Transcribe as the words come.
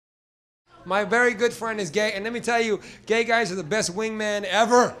My very good friend is gay, and let me tell you, gay guys are the best wingman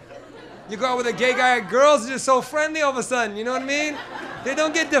ever. You go out with a gay guy, girls are just so friendly all of a sudden, you know what I mean? They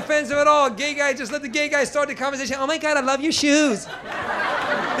don't get defensive at all. Gay guy, just let the gay guy start the conversation. Oh my God, I love your shoes.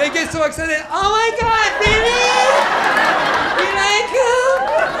 They get so excited. Oh my God, really? You like them?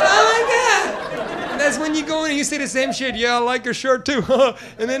 Oh my God. And that's when you go in and you say the same shit. Yeah, I like your shirt too.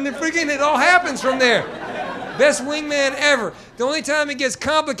 And then it all happens from there. Best wingman ever. The only time it gets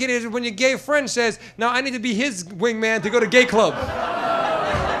complicated is when your gay friend says, now I need to be his wingman to go to gay club.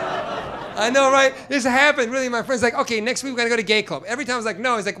 I know, right? This happened, really. My friend's like, okay, next week we're gonna go to gay club. Every time I was like,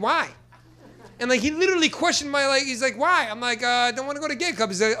 no. He's like, why? And like, he literally questioned he's like, why? I'm like, I don't want to go to gay club.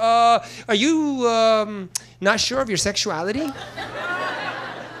 He's like, are you not sure of your sexuality?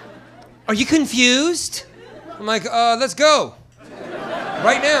 Are you confused? I'm like, let's go.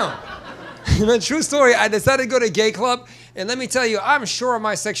 Right now. True story, I decided to go to a gay club, and let me tell you, I'm sure of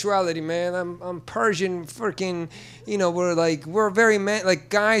my sexuality, man. I'm Persian, freaking, we're very like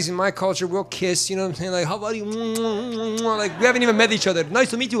guys in my culture, we'll kiss, you know what I'm saying? Like, how about you? Like, we haven't even met each other. Nice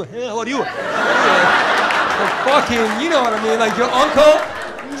to meet you. Hey, how about you? Like, fucking, you know what I mean? Like, your uncle?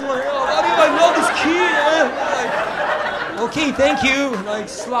 How about you? I love this kid. Like, okay, thank you. Like,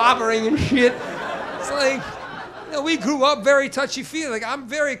 slobbering and shit. It's like, we grew up very touchy-feely. Like, I'm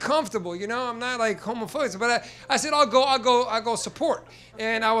very comfortable, I'm not like homophobic. But I said, I'll go support.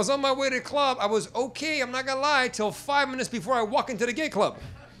 And I was on my way to the club. I was okay, I'm not gonna lie, till 5 minutes before I walk into the gay club.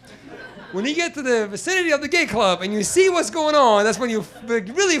 When you get to the vicinity of the gay club and you see what's going on, that's when you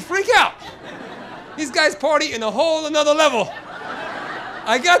really freak out. These guys party in a whole another level.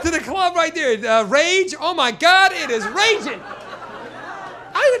 I got to the club right there. Rage, oh my God, it is raging.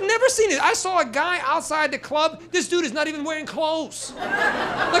 I had never seen it. I saw a guy outside the club. This dude is not even wearing clothes.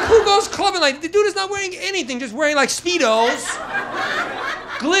 Like, who goes clubbing? Like, the dude is not wearing anything, just wearing like Speedos,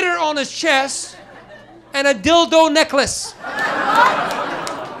 glitter on his chest, and a dildo necklace.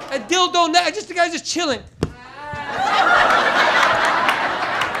 A dildo necklace. Just the guy just chilling.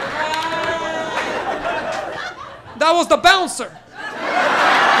 That was the bouncer.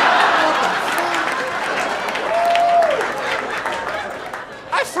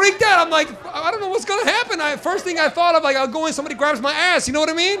 Freaked out. I'm like, I don't know what's gonna happen. First thing I thought of, like, I'll go in, somebody grabs my ass. You know what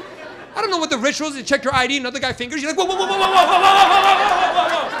I mean? I don't know what the ritual is. You check your ID, another guy fingers. You're like, whoa, whoa, whoa, whoa, whoa, whoa, whoa, whoa, whoa,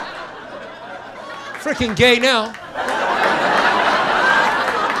 whoa, whoa. Freaking gay now.